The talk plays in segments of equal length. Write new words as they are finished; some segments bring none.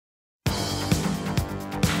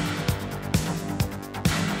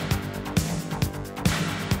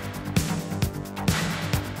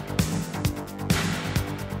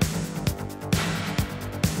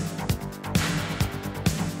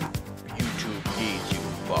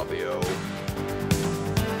Fabio.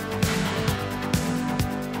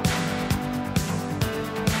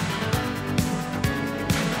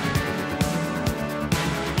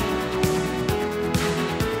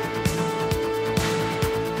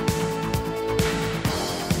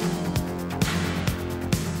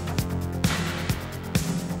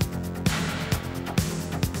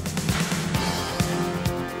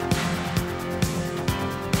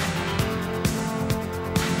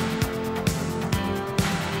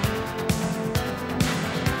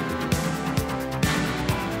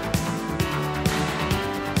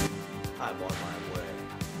 I'm on my way.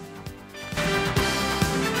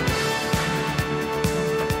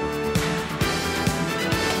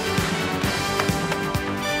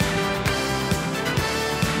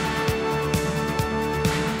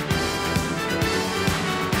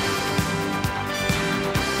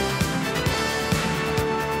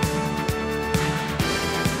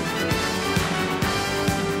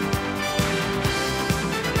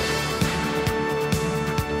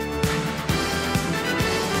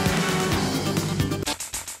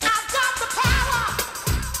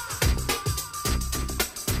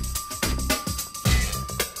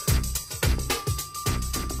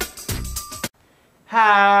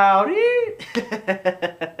 Howdy!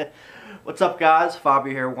 What's up, guys?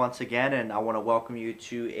 Fabio here once again, and I want to welcome you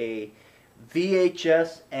to a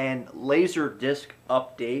VHS and Laserdisc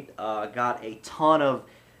update. Got a ton of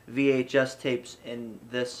VHS tapes in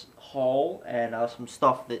this haul, and some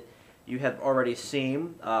stuff that you have already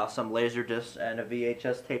seen, some Laserdiscs and a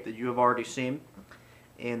VHS tape that you have already seen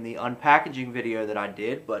in the unpackaging video that I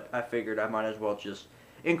did, but I figured I might as well just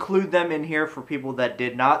include them in here for people that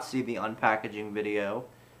did not see the unpackaging video,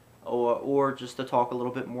 or just to talk a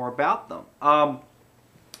little bit more about them.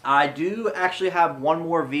 I do actually have one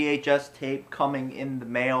more VHS tape coming in the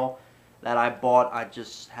mail that I bought. I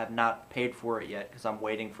just have not paid for it yet because I'm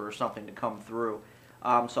waiting for something to come through.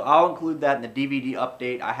 So I'll include that in the DVD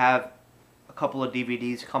update. I have a couple of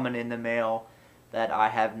DVDs coming in the mail that I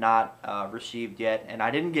have not received yet, and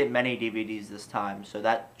I didn't get many DVDs this time, so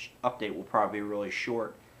that update will probably be really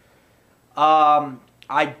short.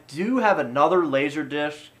 I do have another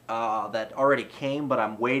Laserdisc that already came, but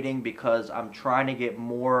I'm waiting because I'm trying to get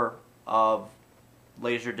more of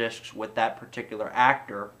Laserdiscs with that particular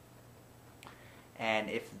actor. And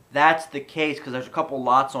if that's the case, because there's a couple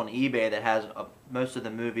lots on eBay that has most of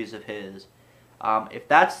the movies of his,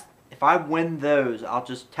 if I win those, I'll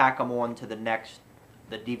just tack them on to the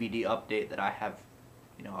DVD update that I have,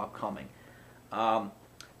 upcoming.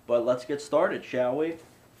 But let's get started, shall we?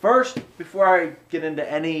 First, before I get into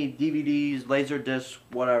any DVDs, Laserdiscs,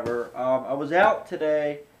 whatever, I was out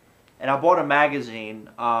today and I bought a magazine.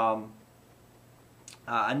 I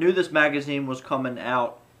knew this magazine was coming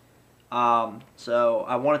out, so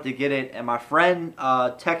I wanted to get it, and my friend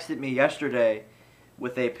texted me yesterday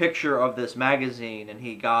with a picture of this magazine, and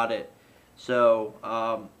he got it. So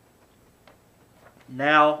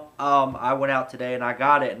now I went out today and I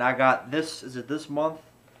got it, and I got this, is it this month?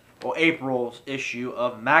 Well, April's issue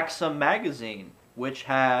of Maxim magazine, which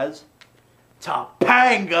has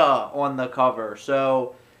Topanga on the cover.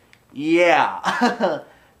 So yeah,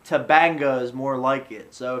 Topanga is more like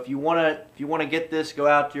it. So if you wanna get this, go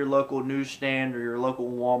out to your local newsstand or your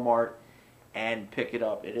local Walmart and pick it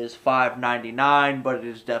up. It is $5.99, but it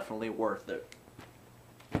is definitely worth it.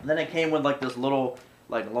 And then it came with like this little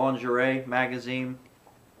lingerie magazine.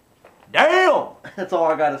 Damn! That's all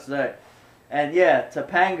I gotta say. And yeah,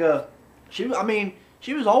 Topanga, she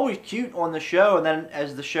was always cute on the show, and then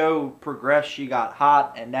as the show progressed, she got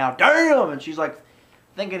hot, and now, damn! And she's like,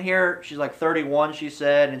 thinking here, she's like 31, she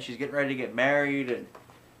said, and she's getting ready to get married, and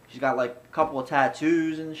she's got like a couple of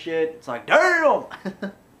tattoos and shit. It's like, damn!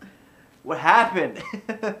 What happened?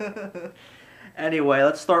 Anyway,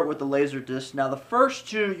 let's start with the Laserdisc. Now, the first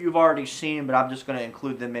two you've already seen, but I'm just going to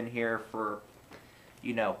include them in here for,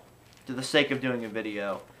 to the sake of doing a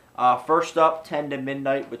video. First up, 10 to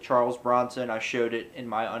Midnight with Charles Bronson. I showed it in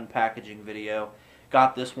my unpackaging video.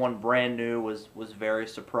 Got this one brand new. Was very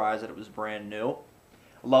surprised that it was brand new.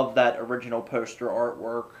 Love that original poster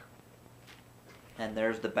artwork. And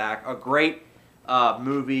there's the back. A great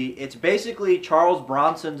movie. It's basically Charles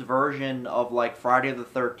Bronson's version of like Friday the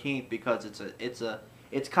 13th, because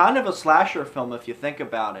it's kind of a slasher film if you think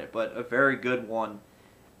about it, but a very good one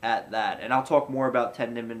at that. And I'll talk more about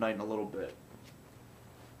 10 to Midnight in a little bit.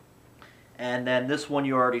 And then this one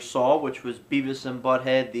you already saw, which was Beavis and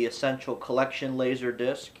Butthead, the Essential Collection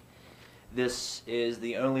Laserdisc. This is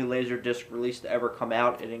the only Laserdisc release to ever come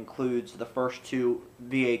out. It includes the first two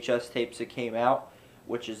VHS tapes that came out,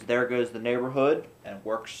 which is There Goes the Neighborhood and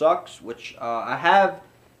Work Sucks, which I have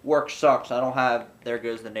work sucks. I don't have There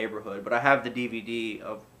Goes the Neighborhood, but I have the DVD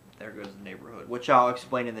of There Goes the Neighborhood, which I'll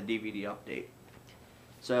explain in the DVD update.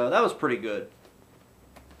 So that was pretty good.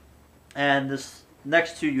 And this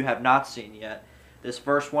next two you have not seen yet. This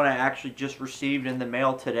first one I actually just received in the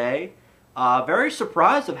mail today. Very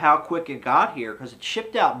surprised of how quick it got here, because it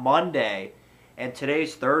shipped out Monday and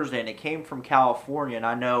today's Thursday, and it came from California. And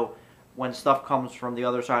I know when stuff comes from the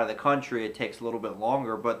other side of the country it takes a little bit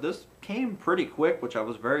longer, but this came pretty quick, which I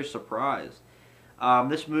was very surprised.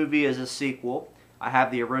 This movie is a sequel. I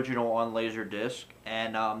have the original on Laserdisc,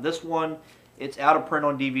 and this one, it's out of print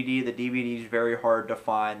on DVD. The DVD is very hard to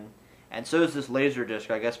find, and so is this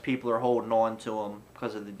Laserdisc. I guess people are holding on to them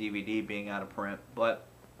because of the DVD being out of print. But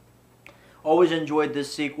always enjoyed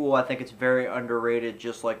this sequel. I think it's very underrated,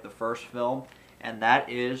 just like the first film, and that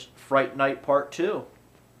is Fright Night Part 2.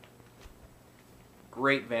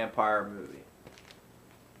 Great vampire movie.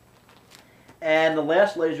 And the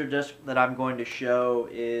last Laserdisc that I'm going to show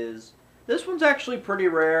is, this one's actually pretty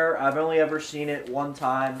rare. I've only ever seen it one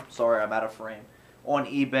time. Sorry, I'm out of frame. On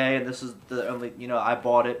eBay, and this is the only, I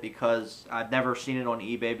bought it because I've never seen it on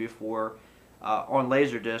eBay before. On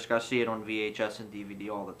Laserdisc, I see it on VHS and DVD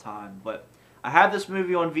all the time. But I have this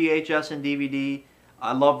movie on VHS and DVD.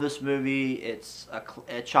 I love this movie. It's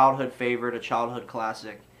a childhood favorite, a childhood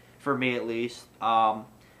classic, for me at least.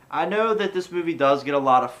 I know that this movie does get a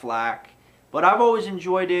lot of flack, but I've always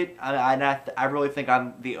enjoyed it. I really think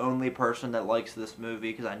I'm the only person that likes this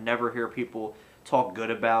movie, because I never hear people talk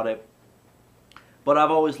good about it. But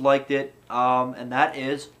I've always liked it, and that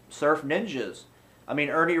is Surf Ninjas. I mean,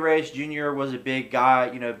 Ernie Reyes Jr. was a big guy,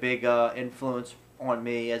 big influence on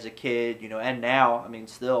me as a kid, and now, I mean,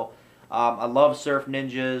 still. I love Surf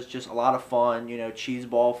Ninjas, just a lot of fun,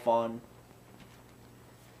 cheeseball fun.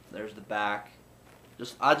 There's the back.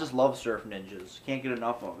 I just love Surf Ninjas. Can't get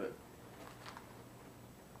enough of it.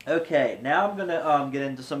 Okay, now I'm gonna get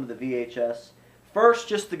into some of the VHS. First,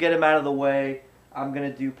 just to get them out of the way, I'm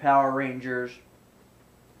gonna do Power Rangers.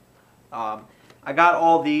 I got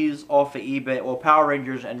all these off of eBay. Well, Power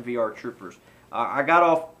Rangers and VR Troopers. I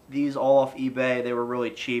got these all off eBay. They were really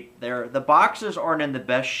cheap. The boxes aren't in the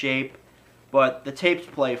best shape, but the tapes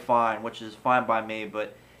play fine, which is fine by me.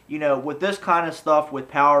 But with this kind of stuff, with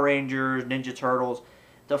Power Rangers, Ninja Turtles,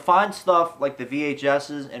 to find stuff like the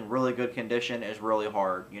VHSs in really good condition is really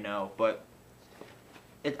hard, But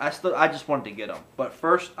I just wanted to get them. But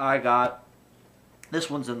first, I got this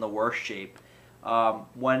one's in the worst shape.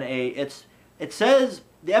 It says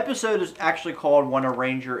the episode is actually called "When a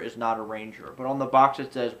Ranger is Not a Ranger," but on the box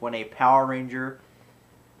it says "When a Power Ranger."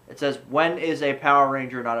 It says "When is a Power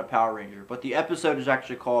Ranger not a Power Ranger," but the episode is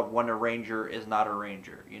actually called "When a Ranger is Not a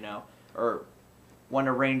Ranger," or "When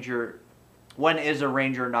is a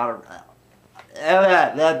Ranger not a."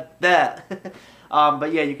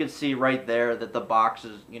 But yeah, you can see right there that the box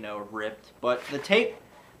is ripped, but the tape.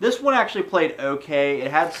 This one actually played okay. It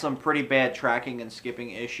had some pretty bad tracking and skipping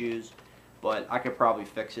issues, but I could probably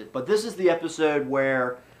fix it. But this is the episode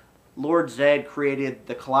where Lord Zed created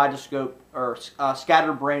the kaleidoscope, or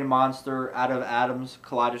scatterbrain monster out of Adam's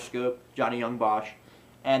kaleidoscope, Johnny Young Bosch.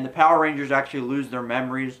 And the Power Rangers actually lose their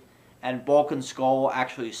memories, and Bulk and Skull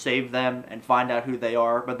actually save them and find out who they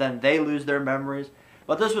are, but then they lose their memories.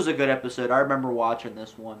 But this was a good episode. I remember watching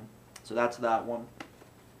this one. So that's that one.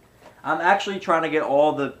 I'm actually trying to get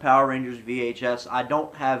all the Power Rangers VHS. I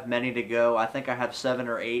don't have many to go. I think I have 7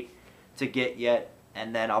 or 8 to get yet,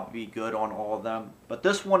 and then I'll be good on all of them. But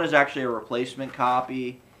this one is actually a replacement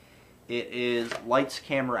copy. It is Lights,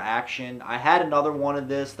 Camera, Action. I had another one of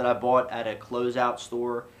this that I bought at a closeout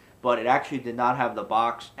store, but it actually did not have the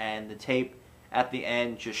box, and the tape at the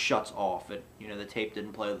end just shuts off. The tape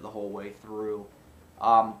didn't play the whole way through.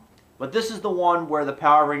 But this is the one where the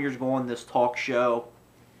Power Rangers go on this talk show.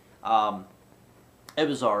 It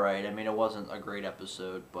was alright. I mean, it wasn't a great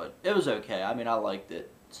episode, but it was okay. I mean, I liked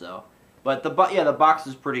it. So, but the box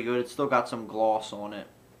is pretty good. It's still got some gloss on it,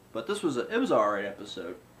 but it was an alright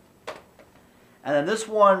episode. And then this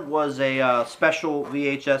one was a special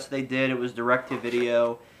VHS they did. It was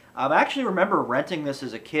direct-to-video. I actually remember renting this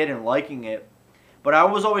as a kid and liking it, but I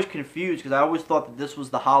was always confused because I always thought that this was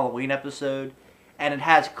the Halloween episode, and it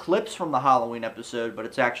has clips from the Halloween episode, but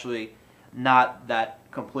it's actually not that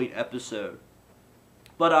complete episode.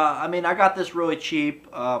 But I mean, I got this really cheap.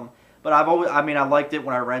 But I liked it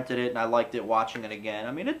when I rented it, and I liked it watching it again.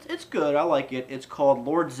 I mean, it's good. I like it. It's called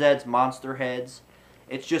Lord Zed's Monster Heads.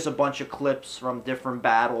 It's just a bunch of clips from different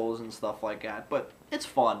battles and stuff like that. But it's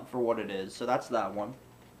fun for what it is. So that's that one.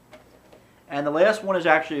 And the last one is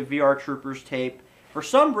actually a VR Troopers tape. For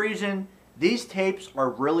some reason, these tapes are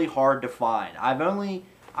really hard to find.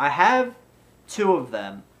 I have 2 of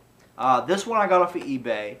them, This one I got off of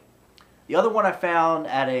eBay. The other one I found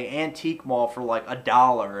at a antique mall for like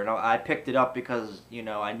 $1, and I picked it up because, you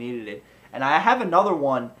know, I needed it. And I have another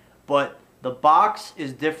one, but the box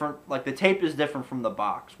is different. Like, the tape is different from the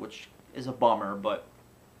box, which is a bummer, but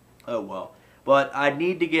oh well. But I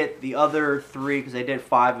need to get the other 3 because they did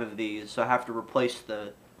 5 of these, so I have to replace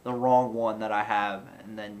the wrong one that I have,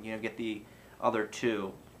 and then, you know, get the other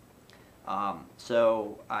 2.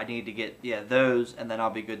 So I need to get, yeah, those, and then I'll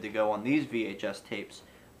be good to go on these VHS tapes.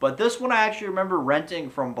 But this one I actually remember renting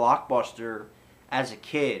from Blockbuster as a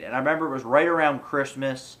kid, and I remember it was right around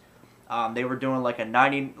Christmas. They were doing like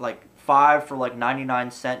a 5 for like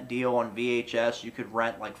 99-cent deal on VHS. You could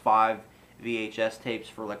rent like 5 VHS tapes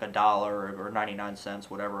for like $1 or 99 cents,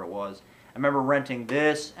 whatever it was. I remember renting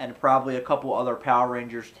this and probably a couple other Power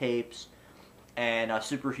Rangers tapes and a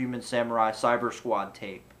Superhuman Samurai Cyber Squad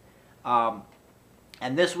tape.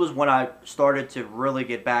 And this was when I started to really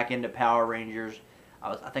get back into Power Rangers.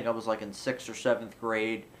 I think I was like in 6th or 7th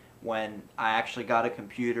grade when I actually got a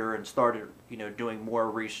computer and started, you know, doing more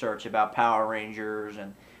research about Power Rangers,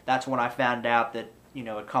 and that's when I found out that, you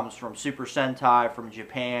know, it comes from Super Sentai, from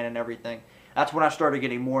Japan and everything. That's when I started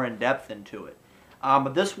getting more in depth into it.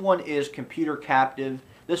 But this one is Computer Captive.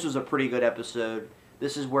 This was a pretty good episode.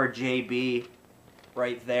 This is where JB,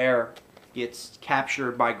 right there, gets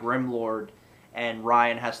captured by Grimlord, and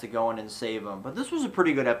Ryan has to go in and save him. But this was a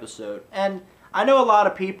pretty good episode. And I know a lot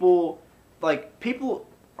of people, like, people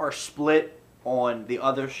are split on the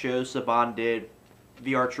other shows Saban did,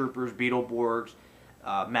 VR Troopers, Beetleborgs,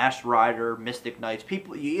 Masked Rider, Mystic Knights.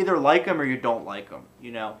 People, you either like them or you don't like them,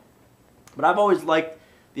 you know. But I've always liked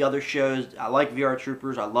the other shows. I like VR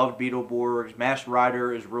Troopers. I love Beetleborgs. Masked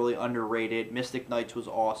Rider is really underrated. Mystic Knights was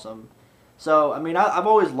awesome. So, I mean, I've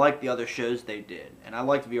always liked the other shows they did. And I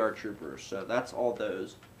liked VR Troopers. So, that's all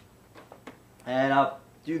those. And I'll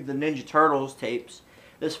do the Ninja Turtles tapes.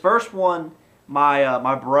 This first one,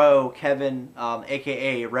 my bro, Kevin,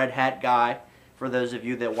 a.k.a. Red Hat Guy, for those of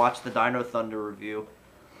you that watched the Dino Thunder review,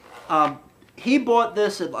 he bought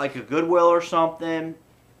this at like a Goodwill or something,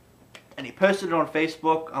 and he posted it on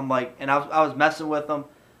Facebook. I'm like, and I was messing with him.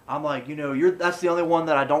 I'm like, you know, that's the only one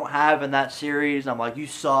that I don't have in that series. I'm like, you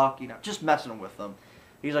suck, you know, just messing with him.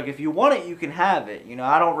 He's like, if you want it, you can have it. You know,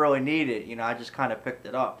 I don't really need it. You know, I just kind of picked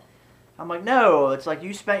it up. I'm like, no, it's like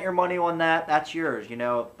you spent your money on that. That's yours, you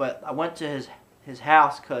know. But I went to his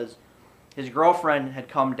house because his girlfriend had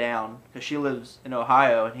come down because she lives in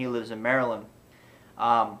Ohio and he lives in Maryland.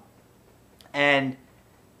 And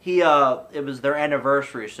it was their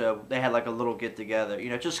anniversary, so they had like a little get together. You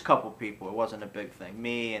know, just a couple people. It wasn't a big thing.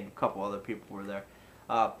 Me and a couple other people were there.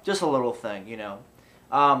 Just a little thing, you know.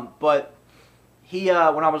 But he,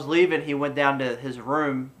 when I was leaving, he went down to his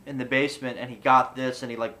room in the basement and he got this,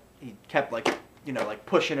 and he kept like, you know, like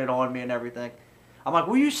pushing it on me and everything. I'm like,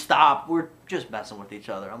 will you stop? We're just messing with each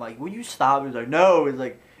other. I'm like, will you stop? He's like, no. He's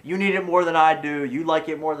like, you need it more than I do. You like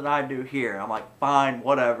it more than I do. Here. I'm like, fine,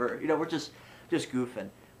 whatever. You know, we're just goofing.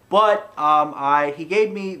 But he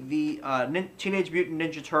gave me the Teenage Mutant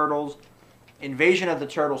Ninja Turtles Invasion of the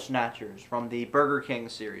Turtle Snatchers from the Burger King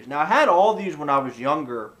series. Now, I had all these when I was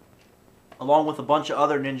younger, along with a bunch of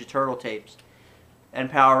other Ninja Turtle tapes and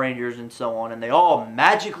Power Rangers and so on, and they all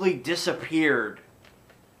magically disappeared.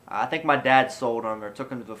 I think my dad sold them or took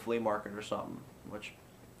them to the flea market or something, which,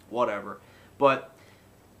 whatever. But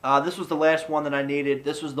this was the last one that I needed.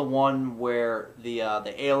 This was the one where the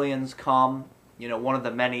aliens come. You know, one of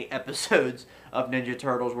the many episodes of Ninja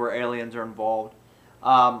Turtles where aliens are involved.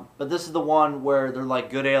 But this is the one where they're like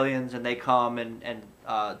good aliens and they come, and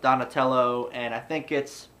Donatello and I think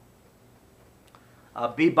it's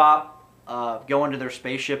Bebop go into their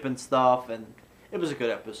spaceship and stuff, and it was a good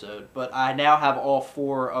episode. But I now have all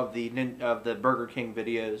 4 of the Burger King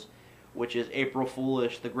videos, which is April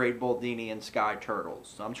Foolish, The Great Baldini, and Sky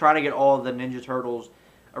Turtles. So I'm trying to get all of the Ninja Turtles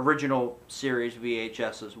original series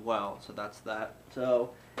VHS as well. So that's that.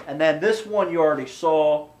 So, and then this one you already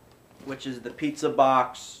saw, which is the pizza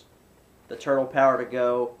box, the Turtle Power to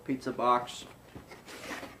Go pizza box,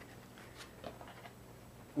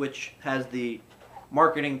 which has the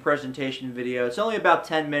marketing presentation video. It's only about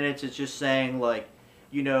 10 minutes. It's just saying, like,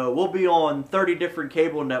 you know, we'll be on 30 different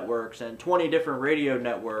cable networks and 20 different radio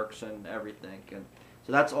networks and everything. And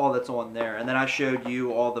so that's all that's on there. And then I showed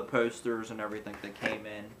you all the posters and everything that came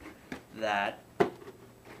in that.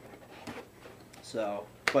 So,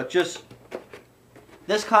 but just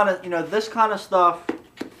this kind of, you know, this kind of stuff,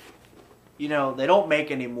 you know, they don't make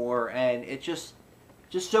anymore, and it's just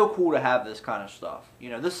so cool to have this kind of stuff. You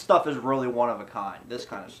know, this stuff is really one of a kind, this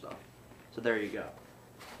kind of stuff. So there you go.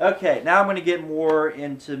 Okay, now I'm going to get more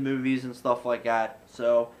into movies and stuff like that.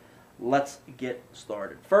 So let's get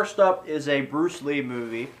started. First up is a Bruce Lee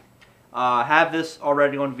movie. I have this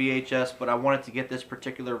already on VHS, but I wanted to get this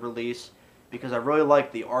particular release because I really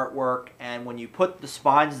like the artwork, and when you put the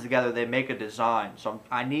spines together, they make a design. So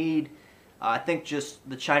I need, I think, just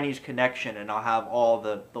the Chinese connection, and I'll have all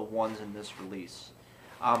the ones in this release.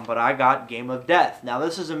 But I got Game of Death. Now,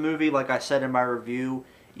 this is a movie, like I said in my review,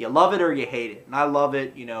 you love it or you hate it. And I love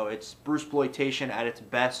it. You know, it's Bruceploitation at its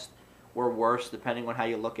best or worst, depending on how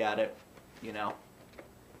you look at it. You know,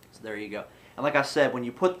 so there you go. And like I said, when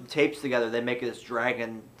you put the tapes together, they make this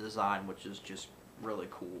dragon design, which is just really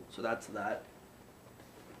cool. So that's that.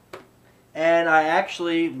 And I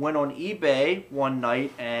actually went on eBay one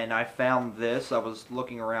night and I found this. I was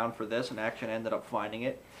looking around for this and actually ended up finding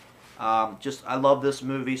it. I love this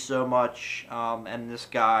movie so much, and this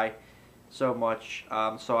guy so much.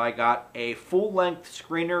 So I got a full-length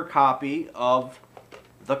screener copy of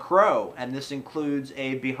The Crow, and this includes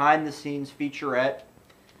a behind-the-scenes featurette.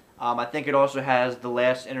 I think it also has the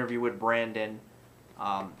last interview with Brandon.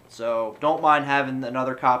 So don't mind having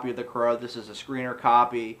another copy of The Crow. This is a screener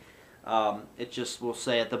copy. It just will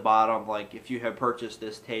say at the bottom, like, if you have purchased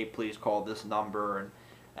this tape, please call this number,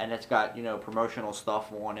 and it's got, you know, promotional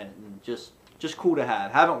stuff on it, and just cool to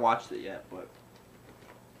have. Haven't watched it yet, but.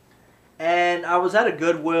 And I was at a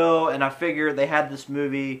Goodwill, and I figured they had this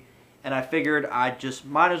movie, and I figured I just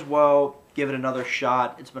might as well give it another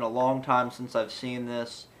shot. It's been a long time since I've seen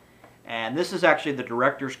this, and this is actually the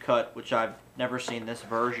director's cut, which I've never seen this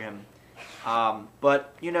version.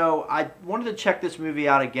 But, you know, I wanted to check this movie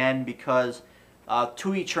out again because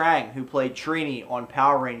Tui Trang, who played Trini on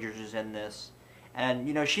Power Rangers, is in this. And,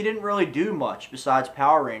 you know, she didn't really do much besides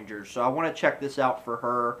Power Rangers, so I want to check this out for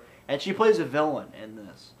her. And she plays a villain in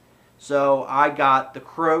this. So I got The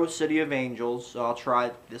Crow, City of Angels, so I'll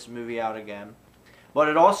try this movie out again. But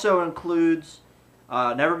it also includes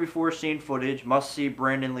never-before-seen footage, must-see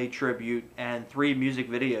Brandon Lee tribute, and 3 music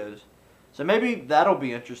videos. So maybe that'll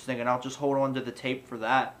be interesting, and I'll just hold on to the tape for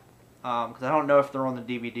that. Because I don't know if they're on the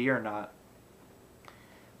DVD or not.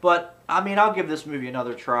 But, I mean, I'll give this movie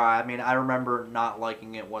another try. I mean, I remember not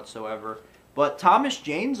liking it whatsoever. But Thomas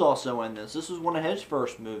Jane's also in this. This was one of his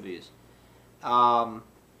first movies.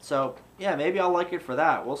 So, yeah, maybe I'll like it for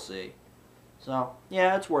that. We'll see. So,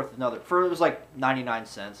 yeah, it's worth another. It was like 99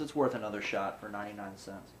 cents. It's worth another shot for 99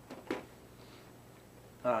 cents.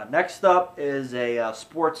 Next up is a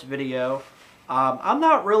sports video. I'm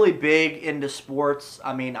not really big into sports.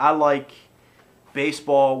 I mean, I like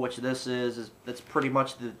baseball, which this is that's pretty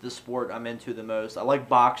much the sport I'm into the most. I like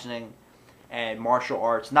boxing and martial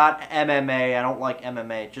arts. Not MMA. I don't like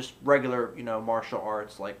MMA. Just regular, you know, martial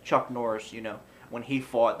arts, like Chuck Norris, you know, when he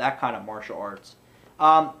fought, that kind of martial arts.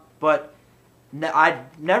 But I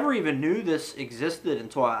never even knew this existed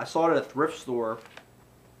until I saw it at a thrift store,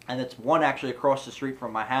 and it's one actually across the street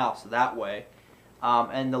from my house that way.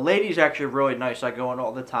 And the lady's actually really nice. I go in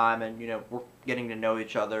all the time, and, you know, we're getting to know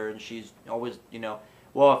each other, and she's always, you know,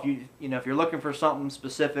 well, if you're looking for something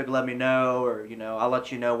specific, let me know, or, you know, I'll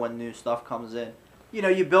let you know when new stuff comes in. You know,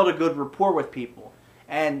 you build a good rapport with people.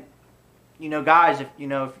 And, you know, guys,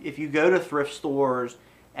 if you go to thrift stores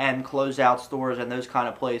and closeout stores and those kind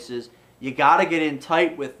of places, you got to get in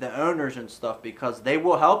tight with the owners and stuff because they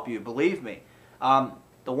will help you, believe me.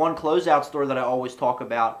 The one closeout store that I always talk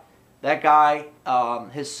about, that guy,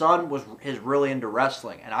 his son is really into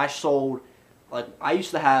wrestling, and I sold, like, I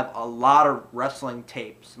used to have a lot of wrestling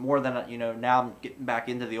tapes, more than, you know, now I'm getting back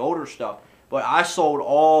into the older stuff, but I sold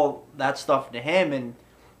all that stuff to him, and,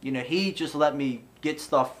 you know, he just let me get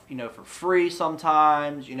stuff, you know, for free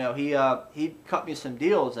sometimes. You know, he cut me some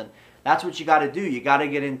deals, and that's what you got to do. You got to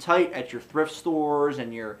get in tight at your thrift stores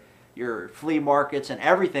and your flea markets and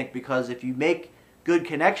everything, because if you make good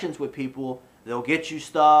connections with people, they'll get you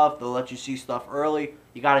stuff, they'll let you see stuff early.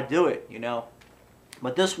 You got to do it, you know.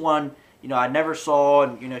 But this one, you know, I never saw,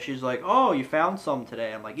 and, you know, she's like, "Oh, you found some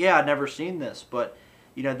today." I'm like, "Yeah, I've never seen this." But,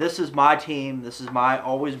 you know, this is my team. This is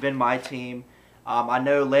always been my team. I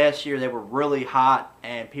know last year they were really hot,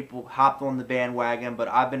 and people hopped on the bandwagon, but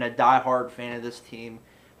I've been a diehard fan of this team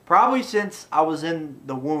probably since I was in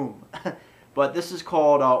the womb. But this is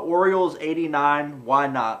called Orioles 89, Why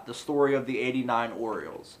Not? The Story of the 89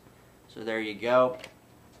 Orioles. So there you go.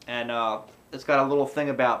 And it's got a little thing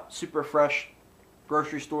about super fresh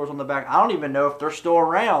grocery stores on the back. I don't even know if they're still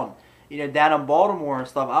around. You know, down in Baltimore and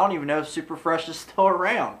stuff, I don't even know if Super Fresh is still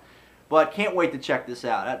around. But can't wait to check this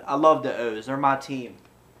out. I love the O's. They're my team.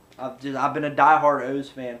 I've been a diehard O's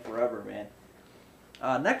fan forever, man.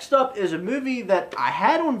 Next up is a movie that I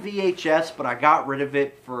had on VHS, but I got rid of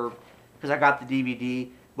it because I got the DVD.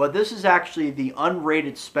 but this is actually the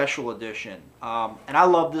unrated special edition. And I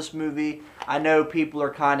love this movie. I know people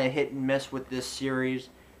are kind of hit and miss with this series,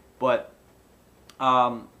 but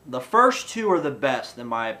the first two are the best in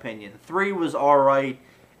my opinion. 3 was alright,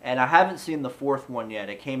 and I haven't seen the 4th one yet.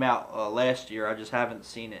 It came out last year. I just haven't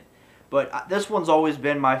seen it. But this one's always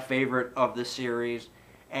been my favorite of the series.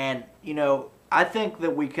 And, you know, I think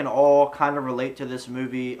that we can all kind of relate to this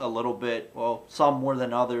movie a little bit. Well, some more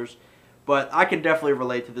than others. But I can definitely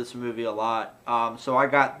relate to this movie a lot. So I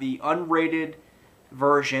got the unrated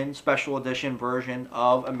version, special edition version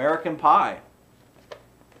of American Pie.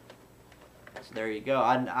 So there you go.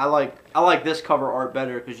 I like this cover art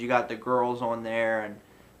better because you got the girls on there.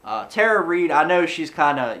 And Tara Reid, I know she's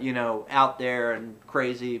kind of, you know, out there and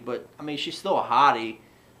crazy. But, I mean, she's still a hottie.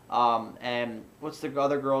 And what's the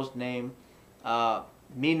other girl's name?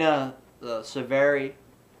 Mina Saveri,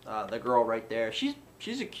 the girl right there.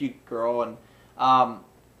 She's a cute girl, and I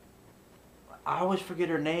always forget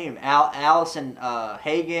her name. Allison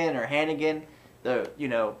Hagen or Hannigan, the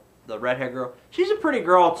redhead girl. She's a pretty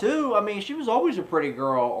girl too. I mean, she was always a pretty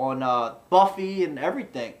girl on Buffy and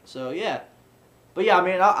everything. So yeah, but yeah, I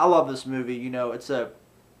mean, I love this movie. You know, it's a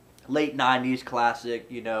late '90s classic.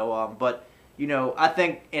 You know, but you know, I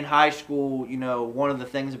think in high school, you know, one of the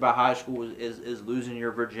things about high school is losing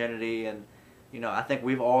your virginity, and you know, I think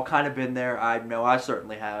we've all kind of been there. I know I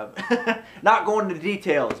certainly have. Not going into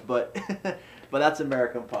details, but but that's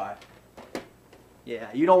American Pie. Yeah,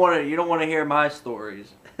 you don't want to hear my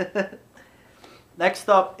stories. Next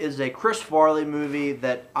up is a Chris Farley movie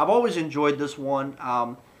that I've always enjoyed. This one,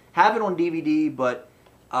 have it on DVD, but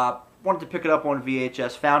wanted to pick it up on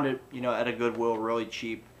VHS. Found it, you know, at a Goodwill, really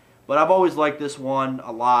cheap. But I've always liked this one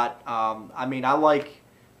a lot. I mean,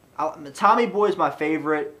 Tommy Boy is my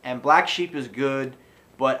favorite, and Black Sheep is good,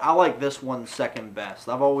 but I like this one second best.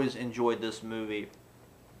 I've always enjoyed this movie.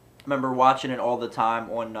 I remember watching it all the time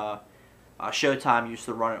on Showtime. Used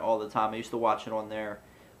to run it all the time. I used to watch it on there.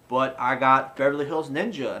 But I got Beverly Hills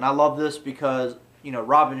Ninja, and I love this because, you know,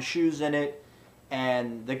 Robin Shou's in it,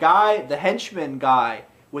 and the henchman guy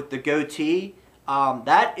with the goatee,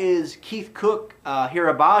 that is Keith Cook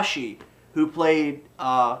Hirabashi, who played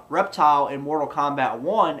Reptile in Mortal Kombat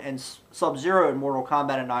 1 and Sub-Zero in Mortal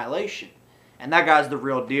Kombat Annihilation. And that guy's the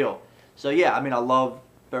real deal. So yeah, I mean, I love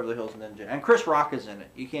Beverly Hills Ninja. And Chris Rock is in it.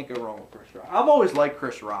 You can't go wrong with Chris Rock. I've always liked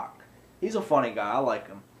Chris Rock. He's a funny guy. I like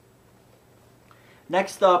him.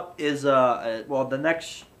 Next up is, well, the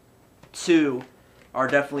next two are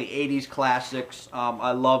definitely 80s classics.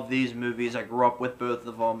 I love these movies. I grew up with both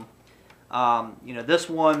of them. You know, this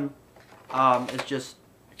one is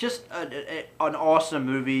just an awesome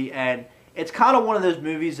movie, and it's kind of one of those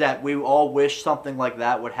movies that we all wish something like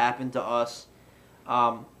that would happen to us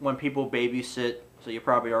when people babysit. So you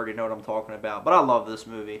probably already know what I'm talking about, but I love this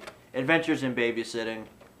movie, Adventures in Babysitting.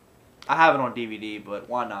 I have it on DVD, but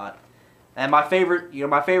why not? And my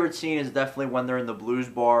favorite scene is definitely when they're in the blues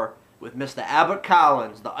bar with Mr. Abbott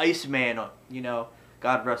Collins, the Iceman. You know,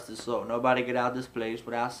 God rest his soul. Nobody get out of this place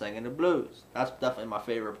without singing the blues. That's definitely my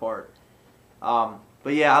favorite part.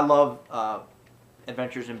 But yeah, I love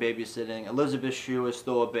Adventures in Babysitting. Elizabeth Shue is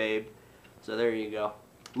still a babe. So there you go.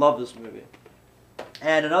 Love this movie.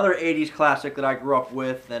 And another 80s classic that I grew up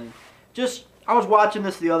with. And I was watching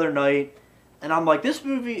this the other night, and I'm like, this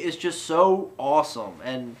movie is just so awesome.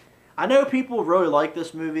 And I know people really like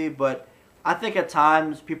this movie, but I think at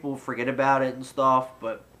times people forget about it and stuff.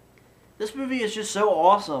 But this movie is just so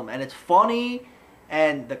awesome, and it's funny.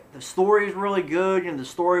 And the story is really good, and the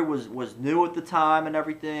story was new at the time and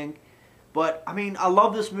everything. But, I mean, I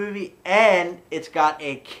love this movie, and it's got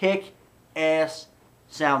a kick-ass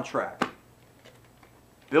soundtrack.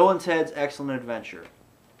 Bill and Ted's Excellent Adventure.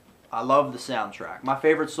 I love the soundtrack. My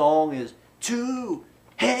favorite song is Two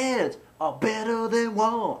Heads Are Better Than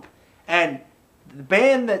One. And the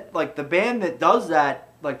band that does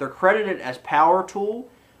that, like, they're credited as Power Tool,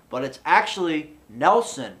 but it's actually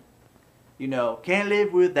Nelson. You know, can't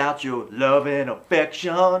live without your love and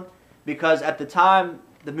affection. Because at the time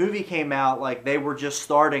the movie came out, like, they were just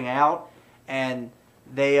starting out, and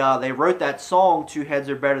they wrote that song, Two Heads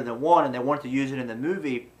Are Better Than One, and they wanted to use it in the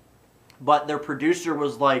movie. But their producer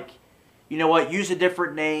was like, you know what, use a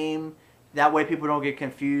different name. That way people don't get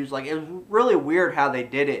confused. Like, it was really weird how they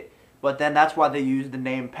did it. But then that's why they used the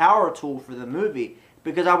name Power Tool for the movie.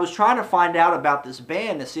 Because I was trying to find out about this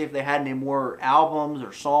band to see if they had any more albums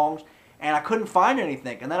or songs. And I couldn't find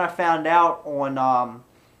anything. And then I found out on, I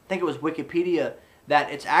think it was Wikipedia,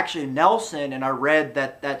 that it's actually Nelson. And I read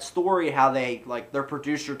that story, how they, like, their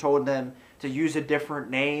producer told them to use a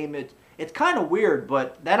different name. It's kind of weird,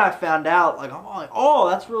 but then I found out, like, I'm like, oh,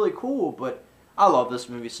 that's really cool. But I love this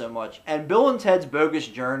movie so much. And Bill and Ted's Bogus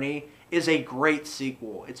Journey is a great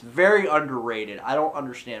sequel. It's very underrated. I don't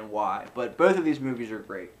understand why, but both of these movies are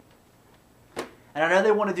great. And I know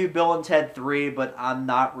they want to do Bill and Ted 3, but I'm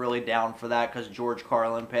not really down for that because George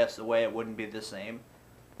Carlin passed away. It wouldn't be the same.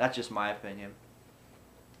 That's just my opinion.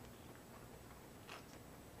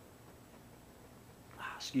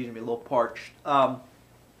 Excuse me, a little parched. And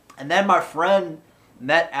then my friend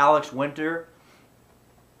met Alex Winter.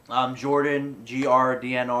 Jordan,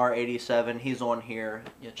 GRDNR87. He's on here.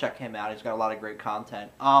 Check him out. He's got a lot of great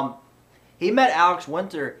content. He met Alex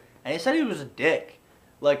Winter, and he said he was a dick.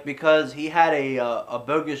 Like, because he had a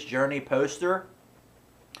Bogus Journey poster,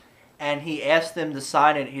 and he asked him to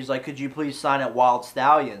sign it. He's like, could you please sign it Wild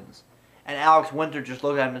Stallions? And Alex Winter just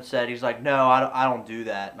looked at him and said, he's like, no, I don't do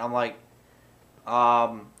that. And I'm like,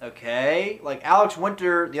 okay. Like, Alex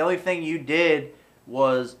Winter, the only thing you did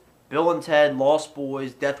was Bill and Ted, Lost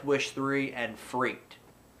Boys, Death Wish 3, and Freaked.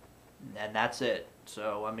 And that's it.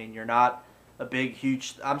 So, I mean, you're not a big,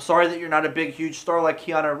 huge... I'm sorry that you're not a big, huge star like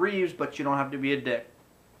Keanu Reeves, but you don't have to be a dick.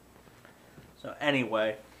 So,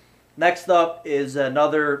 anyway. Next up is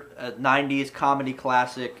another 90s comedy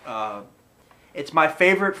classic. It's my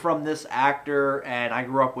favorite from this actor, and I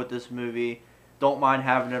grew up with this movie. Don't mind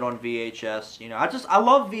having it on VHS. You know, I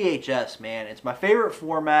love VHS, man. It's my favorite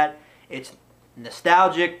format. It's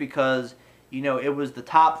nostalgic because, you know, it was the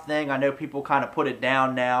top thing. I know people kind of put it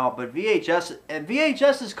down now, but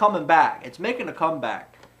VHS is coming back. It's making a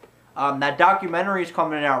comeback. That documentary is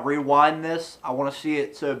coming out, Rewind This. I want to see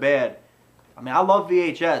it so bad. I mean, I love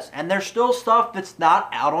VHS, and there's still stuff that's not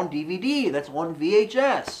out on DVD that's on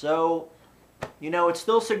VHS, so, you know, it's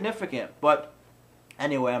still significant. But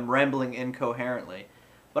anyway, I'm rambling incoherently,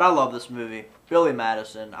 but I love this movie. Billy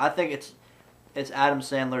Madison. I think it's Adam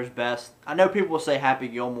Sandler's best. I know people will say Happy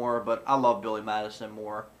Gilmore, but I love Billy Madison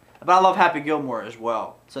more. But I love Happy Gilmore as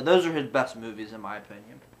well. So those are his best movies in my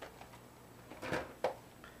opinion.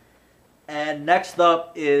 And next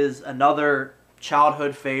up is another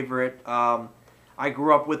childhood favorite. I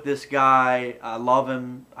grew up with this guy. I love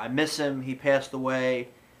him. I miss him. He passed away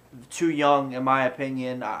too young in my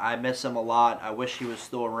opinion. I miss him a lot. I wish he was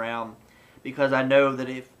still around because I know that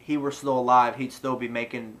if he were still alive, he'd still be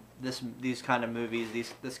making these kind of movies,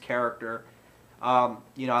 this character.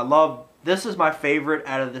 You know, this is my favorite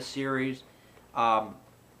out of the series, and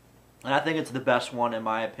I think it's the best one in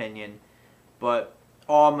my opinion. But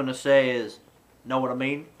all I'm gonna say is, know what I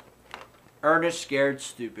mean? Ernest Scared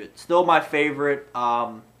Stupid, still my favorite.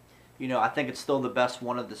 You know, I think it's still the best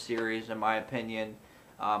one of the series in my opinion.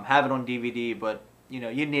 Have it on DVD, but you know,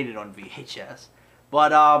 you need it on VHS.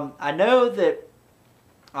 But I know that.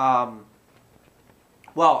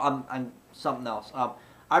 Well, I'm something else.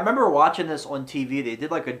 I remember watching this on TV. They did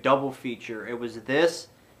like a double feature. It was this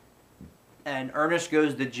and Ernest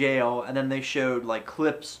Goes to Jail, and then they showed like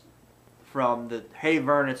clips from the Hey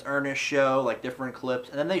Vern, It's Ernest show, like different clips,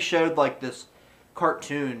 and then they showed like this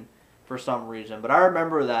cartoon for some reason. But I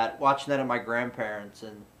remember that, watching that at my grandparents',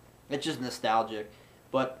 and it's just nostalgic.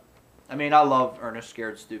 But I mean, I love Ernest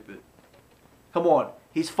Scared Stupid. Come on.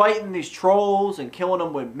 He's fighting these trolls and killing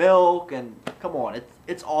them with milk, and come on,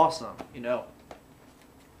 it's awesome, you know.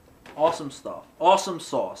 Awesome stuff. Awesome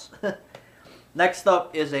sauce. Next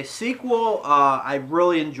up is a sequel. I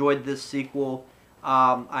really enjoyed this sequel.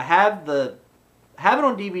 I have it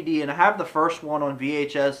on DVD, and I have the first one on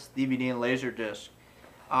VHS, DVD, and Laserdisc.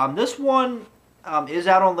 This one is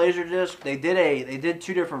out on Laserdisc. They did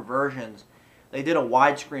two different versions. They did a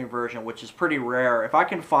widescreen version, which is pretty rare. If I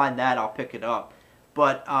can find that, I'll pick it up.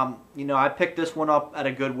 But, you know, I picked this one up at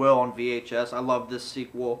a Goodwill on VHS. I love this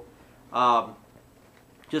sequel.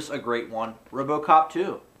 Just a great one. RoboCop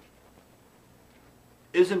 2.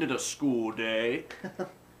 Isn't it a school day?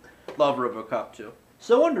 Love RoboCop 2.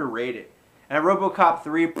 So underrated. And RoboCop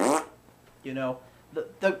 3, you know,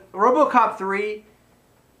 the RoboCop 3,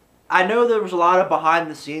 I know there was a lot of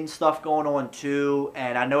behind-the-scenes stuff going on, too,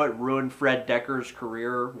 and I know it ruined Fred Decker's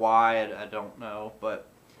career. Why, I don't know, but,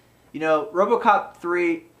 you know, RoboCop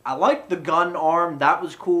 3, I liked the gun arm, that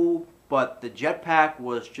was cool, but the jetpack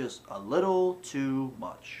was just a little too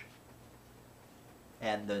much.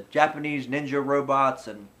 And the Japanese ninja robots,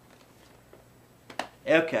 and,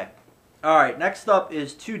 okay. Alright, next up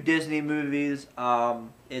is two Disney movies.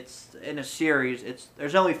 It's in a series.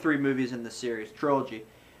 There's only 3 movies in the series, trilogy.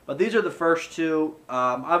 But these are the first 2.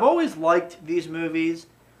 I've always liked these movies,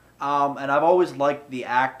 and I've always liked the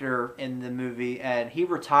actor in the movie. And he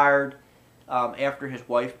retired after his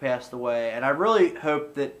wife passed away. And I really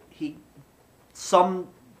hope that he,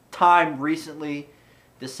 sometime recently,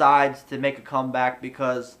 decides to make a comeback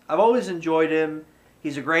because I've always enjoyed him.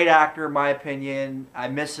 He's a great actor, in my opinion. I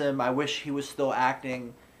miss him. I wish he was still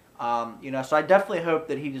acting. So I definitely hope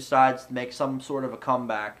that he decides to make some sort of a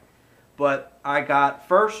comeback. But I got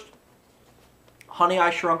first Honey, I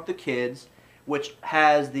Shrunk the Kids, which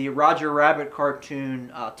has the Roger Rabbit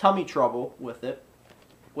cartoon Tummy Trouble with it,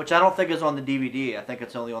 which I don't think is on the DVD. I think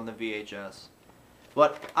it's only on the VHS.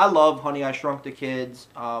 But I love Honey, I Shrunk the Kids.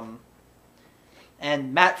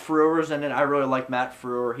 And Matt Frewer's in it. I really like Matt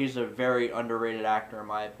Frewer. He's a very underrated actor, in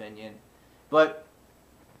my opinion. But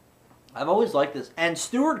I've always liked this. And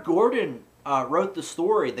Stuart Gordon wrote the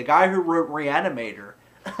story. The guy who wrote Reanimator.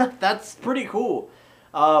 That's pretty cool.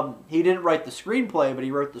 He didn't write the screenplay, but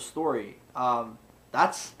he wrote the story.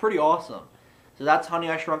 That's pretty awesome. So that's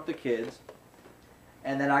Honey, I Shrunk the Kids.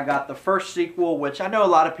 And then I got the first sequel, which I know a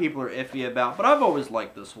lot of people are iffy about, but I've always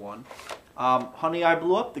liked this one. Honey, I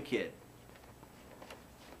Blew Up the Kid.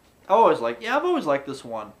 I've always liked this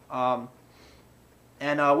one.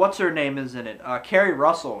 And what's her name is in it? Carrie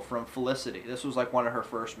Russell from Felicity. This was like one of her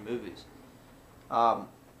first movies.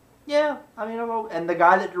 Yeah, I mean, and the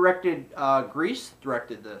guy that directed Grease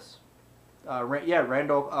directed this.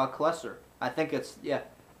 Randall Klesser. I think it's,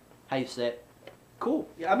 how you say it. Cool.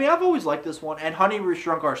 Yeah, I mean, I've always liked this one. And Honey, We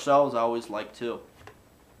Shrunk Ourselves I always liked too.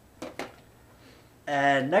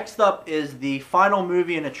 And next up is the final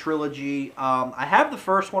movie in a trilogy. I have the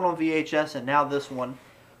first one on VHS and now this one.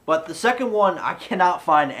 But the second one I cannot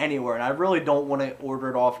find anywhere. And I really don't want to order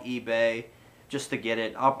it off eBay just to get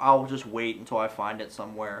it. I'll just wait until I find it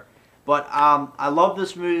somewhere. But I love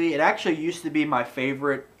this movie. It actually used to be my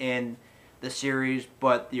favorite in the series,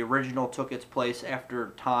 but the original took its place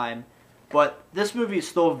after time. But this movie is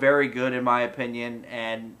still very good in my opinion,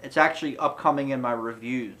 and it's actually upcoming in my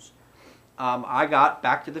reviews. I got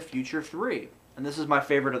Back to the Future 3, and this is my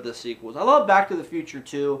favorite of the sequels. I love Back to the Future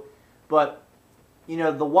 2, but, you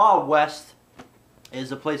know, the Wild West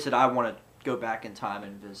is a place that I want to go back in time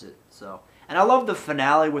and visit. So, and I love the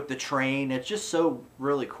finale with the train. It's just so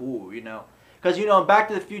really cool, you know. Because, you know, in Back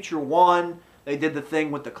to the Future 1, they did the thing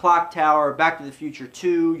with the clock tower. Back to the Future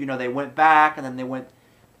 2, you know, they went back, and then they went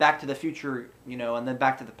Back to the Future, you know, and then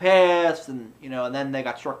Back to the Past, and, you know, and then they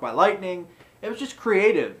got struck by lightning. It was just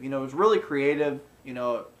creative, you know, it was really creative, you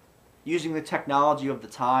know, using the technology of the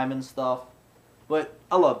time and stuff. But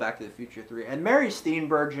I love Back to the Future 3. And Mary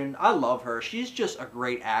Steenburgen, I love her. She's just a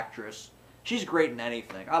great actress. She's great in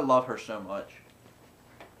anything. I love her so much.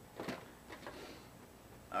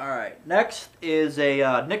 Alright, next is a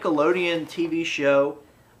Nickelodeon TV show.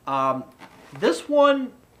 This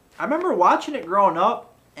one, I remember watching it growing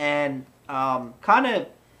up, and kind of,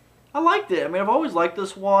 I liked it. I mean, I've always liked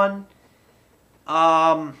this one.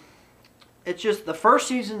 It's just the first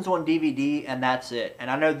season's on DVD, and that's it. And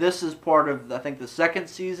I know this is part of, I think, the second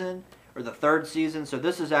season, or the third season, so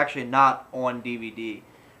this is actually not on DVD.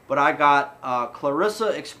 But I got Clarissa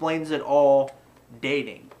Explains It All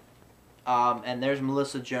Dating. And there's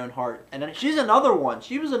Melissa Joan Hart. And then she's another one.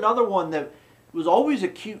 She was another one that was always a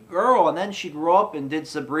cute girl, and then she grew up and did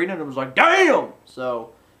Sabrina, and it was like, damn!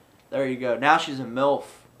 So, there you go. Now she's a MILF.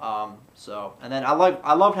 And then I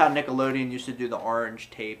loved how Nickelodeon used to do the orange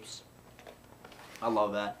tapes. I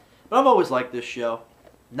love that. But I've always liked this show.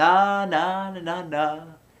 Na na na na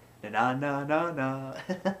na na na na na.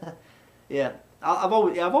 Yeah, I've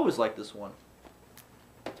always liked this one.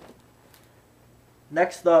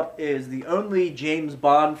 Next up is the only James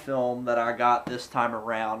Bond film that I got this time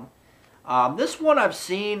around. This one I've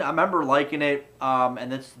seen. I remember liking it,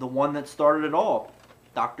 and it's the one that started it all.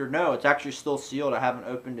 Dr. No. It's actually still sealed. I haven't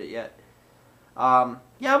opened it yet. Yeah,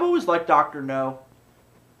 I've always liked Dr. No.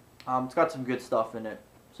 It's got some good stuff in it.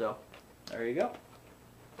 So, there you go.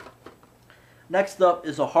 Next up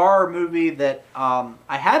is a horror movie that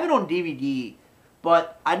I have it on DVD,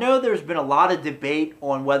 but I know there's been a lot of debate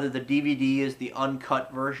on whether the DVD is the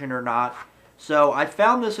uncut version or not. So I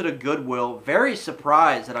found this at a Goodwill. Very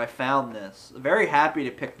surprised that I found this. Very happy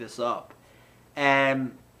to pick this up.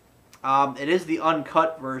 And it is the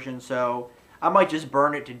uncut version, so I might just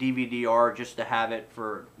burn it to DVD-R just to have it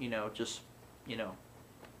for, you know, just, you know,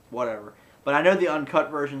 whatever. But I know the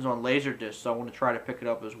uncut version's on Laserdisc, so I want to try to pick it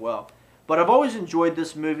up as well. But I've always enjoyed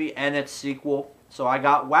this movie and its sequel, so I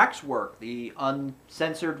got Waxwork, the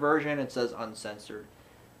uncensored version. It says uncensored,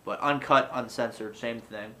 but uncut, uncensored, same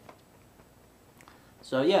thing.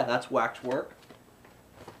 So yeah, that's Waxwork.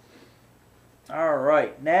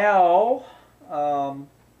 Alright, now,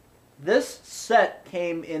 this set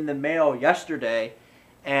came in the mail yesterday,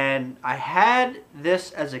 and I had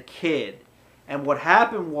this as a kid. And what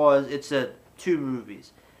happened was, it's two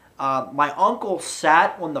movies. My uncle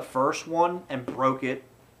sat on the first one and broke it.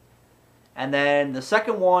 And then the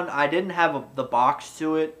second one, I didn't have the box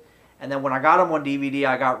to it. And then when I got them on DVD,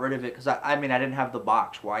 I got rid of it because, I mean, I didn't have the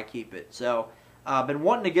box. Why keep it? So I've been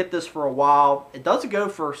wanting to get this for a while. It does go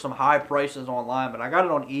for some high prices online, but I got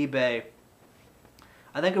it on eBay.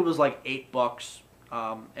 I think it was like $8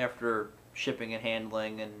 after shipping and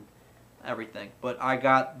handling and everything. But I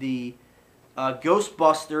got the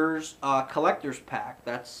Ghostbusters collector's pack.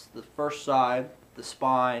 That's the first side, the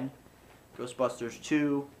spine. Ghostbusters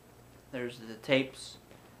 2. There's the tapes.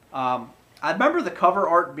 I remember the cover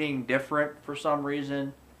art being different for some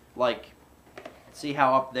reason. Like, see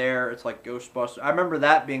how up there it's like Ghostbusters. I remember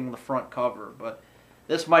that being the front cover, but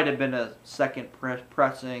this might have been a second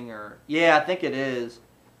pressing, or yeah, I think it is.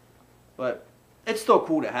 But it's still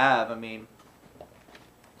cool to have. I mean,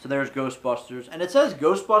 so there's Ghostbusters, and it says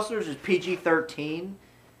Ghostbusters is PG-13,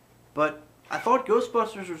 but I thought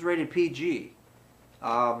Ghostbusters was rated PG.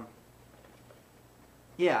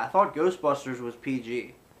 Yeah, I thought Ghostbusters was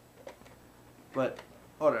PG. But,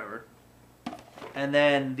 whatever. And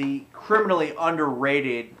then the criminally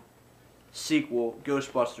underrated sequel,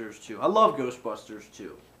 Ghostbusters 2. I love Ghostbusters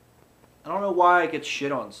 2. I don't know why it gets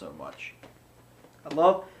shit on so much.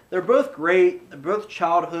 They're both great. They're both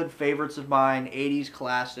childhood favorites of mine, 80s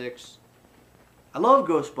classics. I love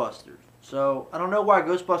Ghostbusters. So, I don't know why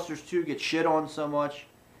Ghostbusters 2 gets shit on so much.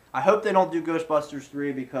 I hope they don't do Ghostbusters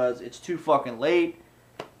 3 because it's too fucking late.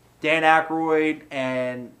 Dan Aykroyd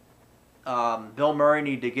and Bill Murray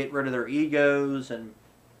need to get rid of their egos and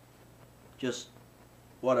just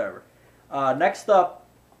whatever. Next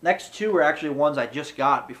two are actually ones I just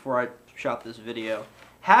got before I shot this video.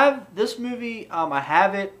 Have this movie, I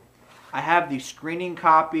have it. I have the screening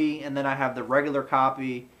copy and then I have the regular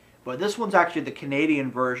copy. But this one's actually the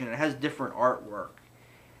Canadian version. It has different artwork.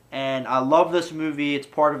 And I love this movie. It's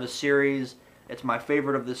part of a series. It's my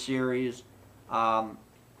favorite of the series.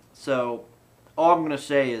 So, all I'm going to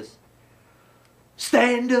say is,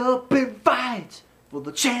 stand up and fight for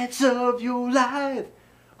the chance of your life.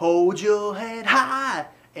 Hold your head high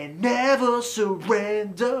and never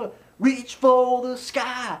surrender. Reach for the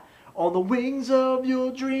sky. On the wings of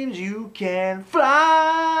your dreams you can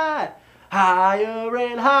fly. Higher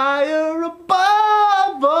and higher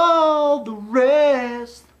above all the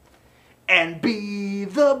rest. And be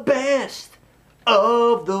the best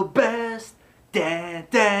of the best. Dan,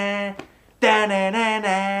 dan, dan, dan, dan,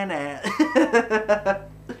 dan, dan.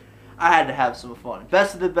 I had to have some fun.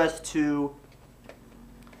 Best of the Best 2.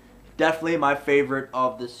 Definitely my favorite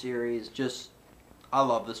of the series. Just, I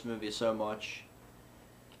love this movie so much.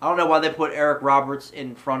 I don't know why they put Eric Roberts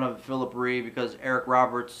in front of Philip Ree, because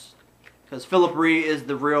Philip Ree is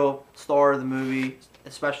the real star of the movie,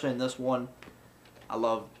 especially in this one. I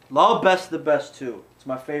love Best of the Best 2. It's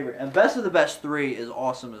my favorite. And Best of the Best 3 is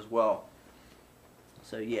awesome as well.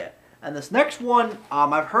 So yeah, and this next one,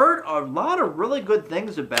 I've heard a lot of really good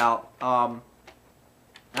things about.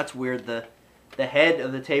 That's weird. The head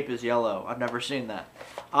of the tape is yellow. I've never seen that.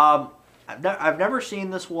 I've never seen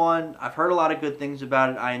this one. I've heard a lot of good things about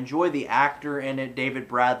it. I enjoy the actor in it, David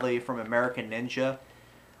Bradley from American Ninja.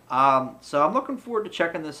 So I'm looking forward to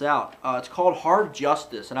checking this out. It's called Hard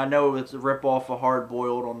Justice, and I know it's a ripoff of Hard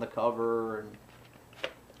Boiled on the cover. And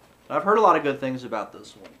I've heard a lot of good things about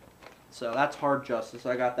this one. So that's Hard Justice.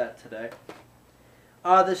 I got that today.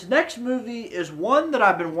 This next movie is one that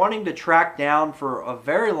I've been wanting to track down for a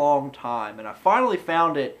very long time, and I finally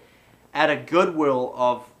found it at a Goodwill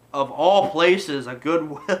of all places, a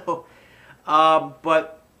Goodwill.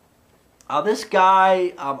 But this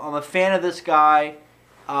guy, I'm a fan of this guy.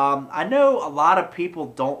 I know a lot of people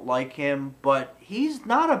don't like him, but he's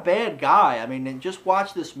not a bad guy. I mean, just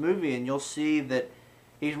watch this movie and you'll see that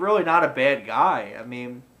he's really not a bad guy. I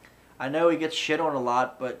mean, I know he gets shit on a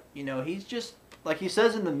lot, but, you know, he's just, like he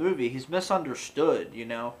says in the movie, he's misunderstood, you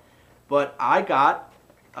know. But I got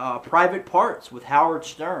Private Parts with Howard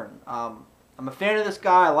Stern. I'm a fan of this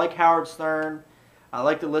guy. I like Howard Stern. I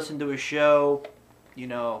like to listen to his show. You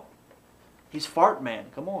know, he's Fart Man.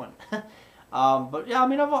 Come on. But yeah, I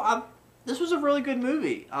mean, this was a really good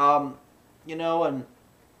movie. You know, and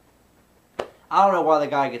I don't know why the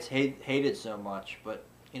guy gets hated so much, but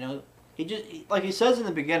you know, like he says in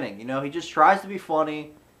the beginning, you know, he just tries to be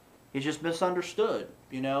funny. He's just misunderstood.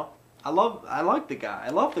 You know, I like the guy. I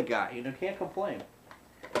love the guy. You know, can't complain.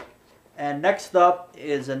 And next up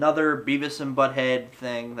is another Beavis and Butthead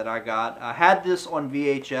thing that I got. I had this on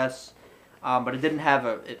VHS, but it didn't have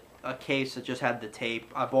a case. It just had the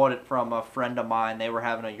tape. I bought it from a friend of mine. They were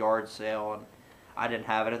having a yard sale, and I didn't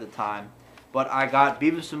have it at the time. But I got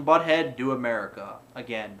Beavis and Butthead Do America,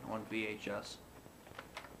 again, on VHS.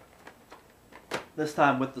 This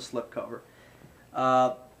time with the slipcover.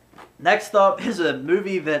 Next up is a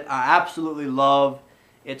movie that I absolutely love.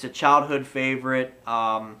 It's a childhood favorite.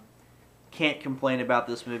 Can't complain about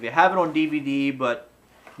this movie. I have it on DVD, but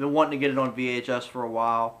been wanting to get it on VHS for a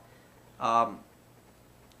while.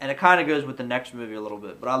 And it kind of goes with the next movie a little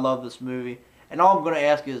bit. But I love this movie. And all I'm going to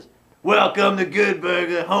ask is, welcome to Good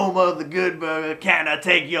Burger, home of the Good Burger. Can I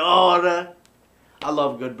take your order? I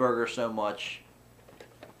love Good Burger so much.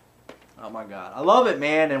 Oh my God. I love it,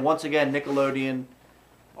 man. And once again, Nickelodeon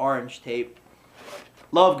orange tape.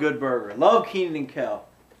 Love Good Burger. Love Keenan and Kel.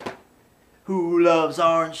 Who loves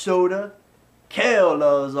orange soda? Kel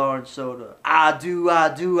loves orange soda. I do,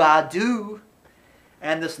 I do, I do.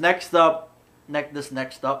 And this next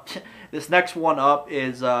one up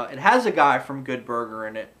is it has a guy from Good Burger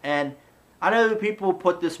in it. And I know that people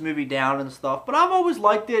put this movie down and stuff, but I've always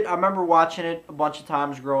liked it. I remember watching it a bunch of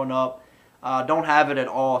times growing up. Don't have it at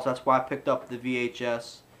all, so that's why I picked up the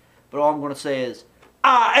VHS. But all I'm going to say is,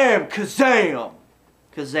 I am Kazam!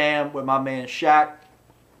 Kazam with my man Shaq.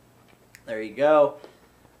 There you go.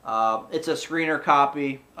 It's a screener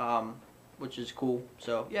copy, which is cool.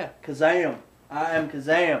 So, yeah, Kazam. I am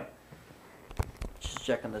Kazam. Just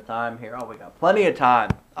checking the time here. Oh, we got plenty of time.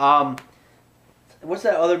 What's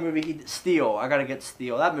that other movie? Steel. I got to get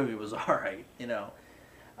Steel. That movie was alright, you know.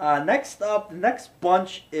 Next up, the next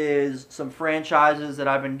bunch is some franchises that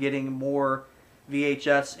I've been getting more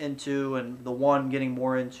VHS into, and the one getting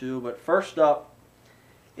more into. But first up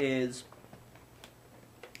is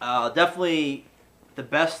definitely the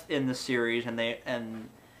best in the series, and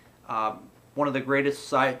one of the greatest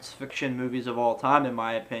science fiction movies of all time, in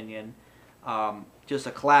my opinion. Just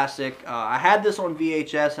a classic. I had this on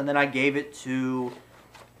VHS, and then I gave it to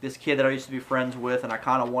this kid that I used to be friends with, and I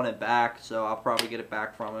kind of want it back, so I'll probably get it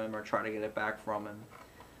back from him, or try to get it back from him.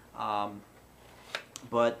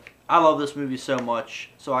 But I love this movie so much,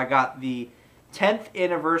 so I got the 10th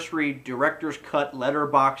anniversary director's cut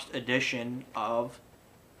letterboxed edition of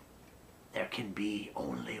There Can Be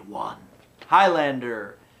Only One,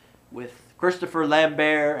 Highlander, with Christopher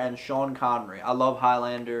Lambert and Sean Connery. I love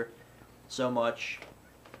Highlander so much.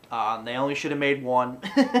 They only should have made one,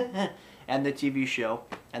 and the TV show,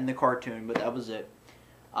 and the cartoon, but that was it.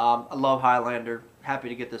 I love Highlander. Happy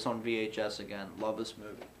to get this on VHS again. Love this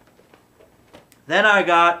movie. Then I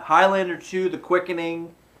got Highlander 2, The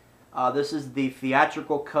Quickening. This is the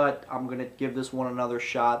theatrical cut. I'm going to give this one another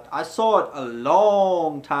shot. I saw it a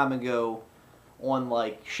long time ago on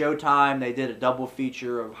like Showtime. They did a double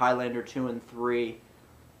feature of Highlander 2 and 3.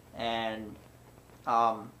 And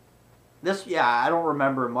this, yeah, I don't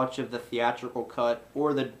remember much of the theatrical cut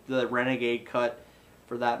or the Renegade cut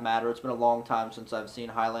for that matter. It's been a long time since I've seen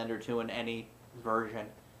Highlander 2 in any version.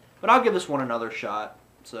 But I'll give this one another shot.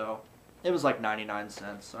 So, it was like 99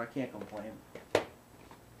 cents, so I can't complain.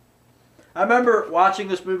 I remember watching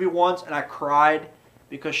this movie once and I cried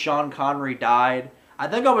because Sean Connery died. I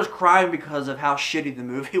think I was crying because of how shitty the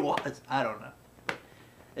movie was. I don't know.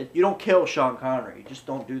 You don't kill Sean Connery. You just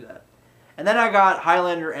don't do that. And then I got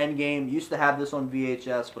Highlander Endgame. Used to have this on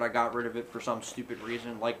VHS, but I got rid of it for some stupid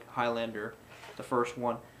reason, like Highlander, the first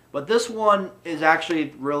one. But this one is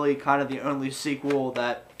actually really kind of the only sequel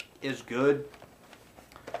that is good.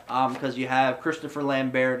 Because you have Christopher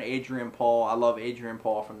Lambert and Adrian Paul. I love Adrian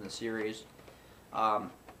Paul from the series.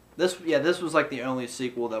 This was like the only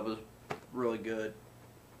sequel that was really good.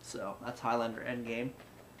 So that's Highlander Endgame.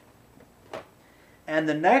 And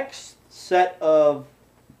the next set of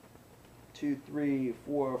 2, 3,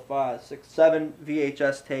 4, 5, 6, 7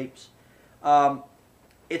 VHS tapes.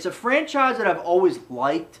 It's a franchise that I've always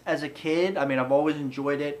liked as a kid. I mean, I've always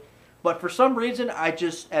enjoyed it. But for some reason, I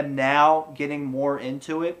just am now getting more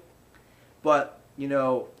into it. But, you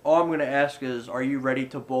know, all I'm going to ask is, are you ready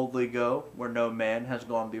to boldly go where no man has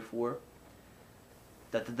gone before?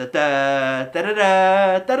 But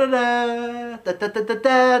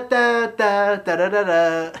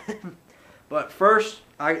first,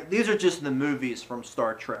 these are just the movies from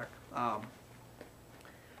Star Trek.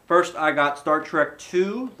 First, I got Star Trek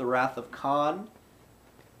II, The Wrath of Khan.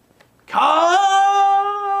 Khan!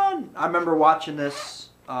 I remember watching this,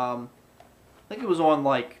 I think it was on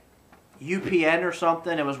like UPN or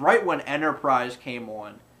something. It was right when Enterprise came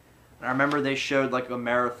on. And I remember they showed like a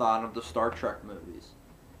marathon of the Star Trek movies.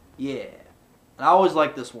 Yeah. And I always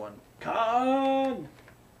liked this one. Khan!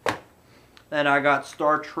 Then I got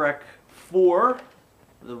Star Trek IV,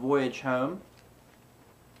 The Voyage Home.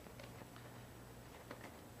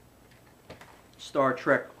 Star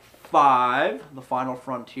Trek V, The Final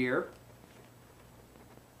Frontier.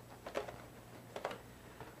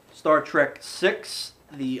 Star Trek VI,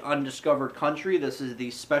 The Undiscovered Country. This is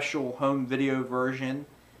the special home video version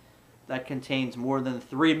that contains more than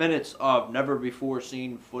 3 minutes of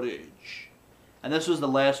never-before-seen footage. And this was the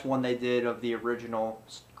last one they did of the original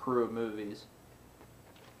crew of movies.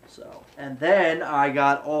 So, and then I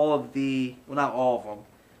got all of the, well, not all of them,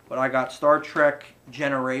 but I got Star Trek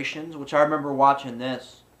Generations, which I remember watching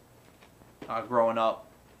this growing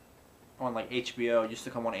up on like HBO. It used to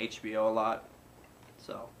come on HBO a lot.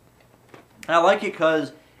 So, and I like it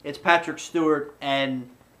because it's Patrick Stewart and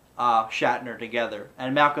Shatner together,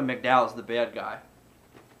 and Malcolm McDowell is the bad guy.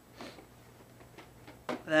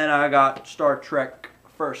 Then I got Star Trek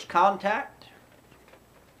First Contact.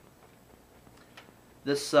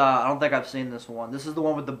 This, I don't think I've seen this one. This is the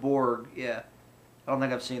one with the Borg, yeah. I don't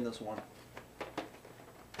think I've seen this one.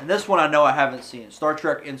 And this one I know I haven't seen. Star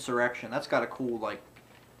Trek Insurrection. That's got a cool, like,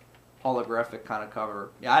 holographic kind of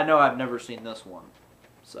cover. Yeah, I know I've never seen this one.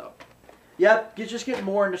 So, yep, just getting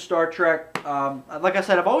more into Star Trek. Like I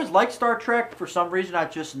said, I've always liked Star Trek. For some reason, I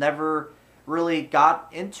just never really got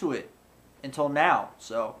into it until now.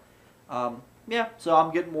 So, yeah, so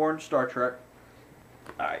I'm getting more into Star Trek.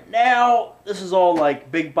 Alright, now, this is all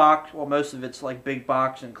like big box, well, most of it's like big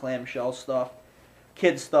box and clamshell stuff.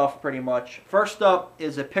 Kid stuff, pretty much. First up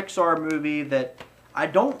is a Pixar movie that I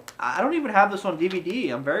don't even have this on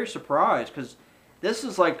DVD. I'm very surprised, because this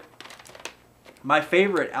is like my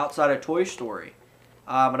favorite outside of Toy Story.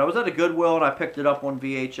 And I was at a Goodwill and I picked it up on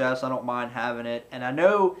VHS. I don't mind having it. And I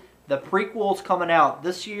know the prequel's coming out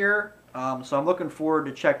this year, so I'm looking forward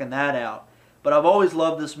to checking that out. But I've always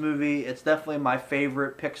loved this movie. It's definitely my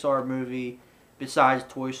favorite Pixar movie besides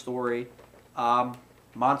Toy Story.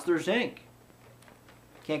 Monsters, Inc.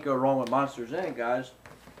 Can't go wrong with Monsters, Inc., guys.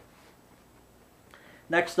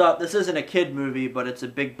 Next up, this isn't a kid movie, but it's a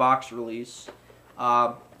big box release.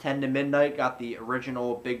 10 to Midnight got the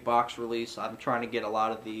original big box release. I'm trying to get a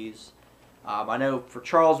lot of these. I know for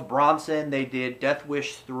Charles Bronson, they did Death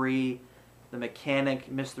Wish 3, The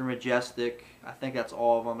Mechanic, Mr. Majestic. I think that's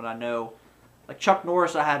all of them, and I know... Like Chuck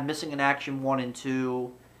Norris, I had Missing in Action 1 and 2.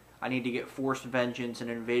 I need to get Forced Vengeance and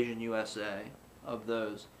Invasion USA of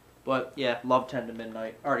those. But yeah, love 10 to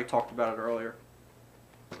Midnight. I already talked about it earlier.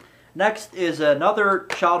 Next is another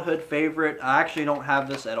childhood favorite. I actually don't have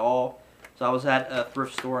this at all. So I was at a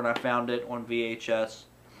thrift store and I found it on VHS.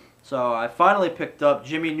 So I finally picked up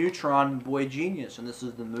Jimmy Neutron, Boy Genius, and this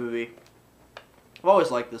is the movie. I've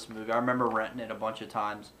always liked this movie. I remember renting it a bunch of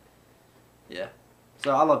times. Yeah.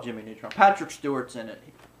 So I love Jimmy Neutron. Patrick Stewart's in it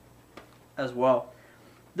as well.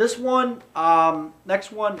 This one,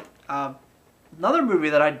 next one, another movie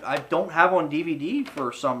that I don't have on DVD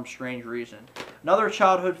for some strange reason. Another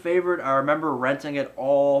childhood favorite. I remember renting it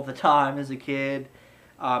all the time as a kid.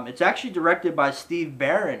 It's actually directed by Steve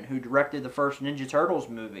Barron, who directed the first Ninja Turtles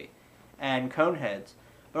movie and Coneheads.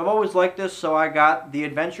 But I've always liked this, so I got The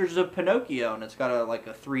Adventures of Pinocchio, and it's got like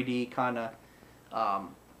a 3D kind of,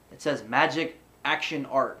 it says Magic Action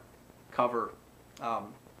Art cover.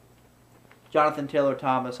 Jonathan Taylor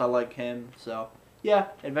Thomas, I like him. So, yeah,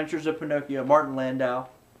 Adventures of Pinocchio. Martin Landau,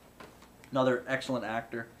 another excellent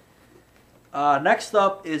actor. Next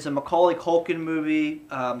up is a Macaulay Culkin movie.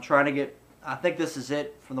 I'm trying to get, I think this is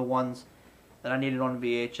it from the ones that I needed on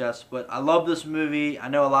VHS. But I love this movie. I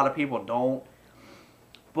know a lot of people don't.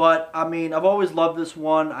 But, I mean, I've always loved this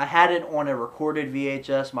one. I had it on a recorded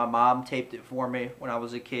VHS. My mom taped it for me when I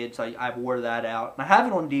was a kid, so I wore that out. And I have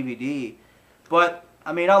it on DVD. But,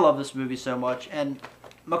 I mean, I love this movie so much. And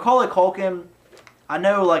Macaulay Culkin, I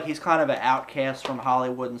know, like, he's kind of an outcast from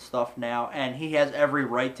Hollywood and stuff now. And he has every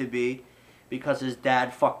right to be, because his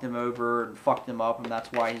dad fucked him over and fucked him up. And that's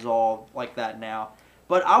why he's all like that now.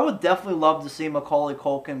 But I would definitely love to see Macaulay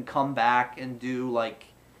Culkin come back and do, like,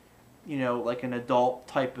 you know, like an adult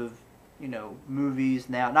type of, you know, movies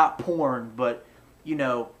now. Not porn, but, you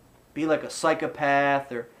know, be like a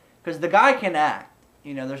psychopath, or, because the guy can act,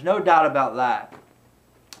 you know, there's no doubt about that.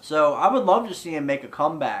 So I would love to see him make a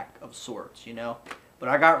comeback of sorts, you know. But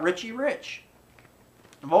I got Richie Rich.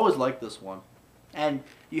 I've always liked this one. And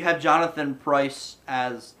you have Jonathan Pryce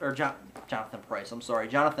as, or Jonathan Pryce, I'm sorry,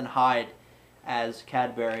 Jonathan Hyde as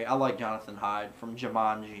Cadbury. I like Jonathan Hyde from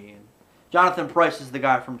Jumanji, and Jonathan Pryce is the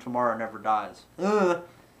guy from Tomorrow Never Dies. So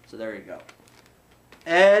there you go.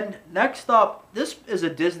 And next up, this is a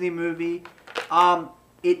Disney movie.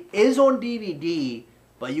 It is on DVD,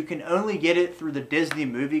 but you can only get it through the Disney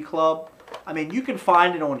Movie Club. I mean, you can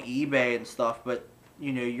find it on eBay and stuff, but,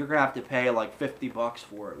 you know, you're going to have to pay like $50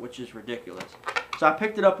 for it, which is ridiculous. So I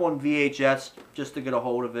picked it up on VHS just to get a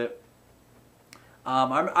hold of it.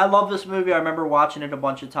 I love this movie. I remember watching it a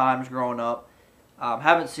bunch of times growing up.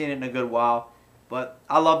 Haven't seen it in a good while, but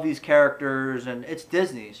I love these characters, and it's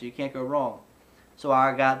Disney, so you can't go wrong. So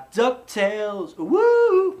I got DuckTales,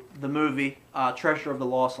 woo, the movie, Treasure of the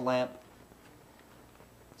Lost Lamp.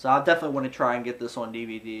 So I definitely want to try and get this on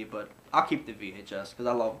DVD, but I'll keep the VHS because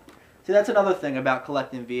I love. See, that's another thing about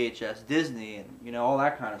collecting VHS, Disney, and you know all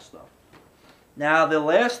that kind of stuff. Now, the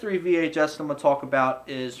last 3 VHS I'm going to talk about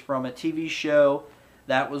is from a TV show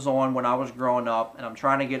that was on when I was growing up, and I'm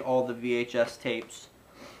trying to get all the VHS tapes.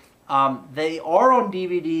 They are on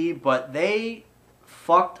DVD, but they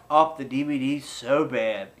fucked up the DVDs so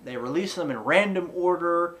bad. They released them in random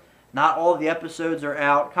order. Not all of the episodes are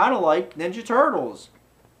out, kind of like Ninja Turtles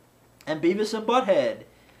and Beavis and Butthead.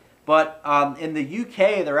 But in the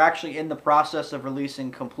UK, they're actually in the process of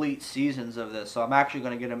releasing complete seasons of this, so I'm actually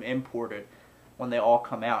going to get them imported when they all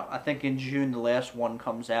come out. I think in June the last one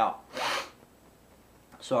comes out,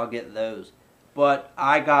 so I'll get those. But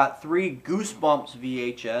I got 3 Goosebumps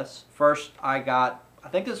VHS. First, I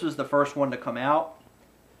think this was the first one to come out,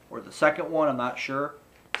 or the second one, I'm not sure.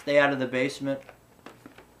 Stay Out of the Basement.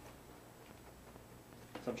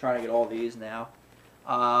 So I'm trying to get all these now.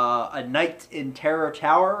 A Night in Terror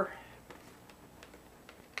Tower.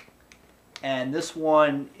 And this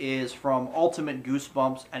one is from Ultimate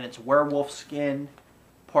Goosebumps, and it's Werewolf Skin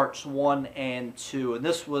Parts 1 and 2. And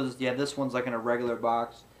this was, yeah, this one's like in a regular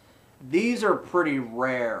box. These are pretty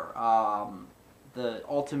rare. The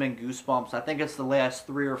Ultimate Goosebumps, I think it's the last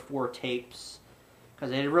 3 or 4 tapes, because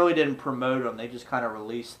they really didn't promote them. They just kind of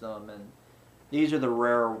released them, and these are the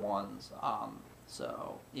rare ones.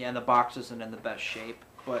 So, yeah, the box isn't in the best shape,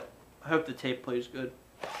 but I hope the tape plays good.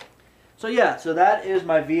 So, yeah, so that is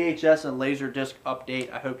my VHS and Laserdisc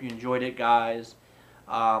update. I hope you enjoyed it, guys.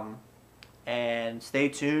 And stay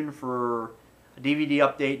tuned for a DVD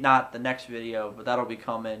update, not the next video, but that'll be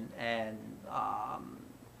coming. And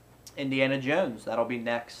Indiana Jones, that'll be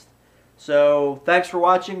next. So, thanks for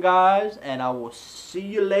watching, guys, and I will see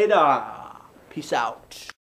you later. Peace out.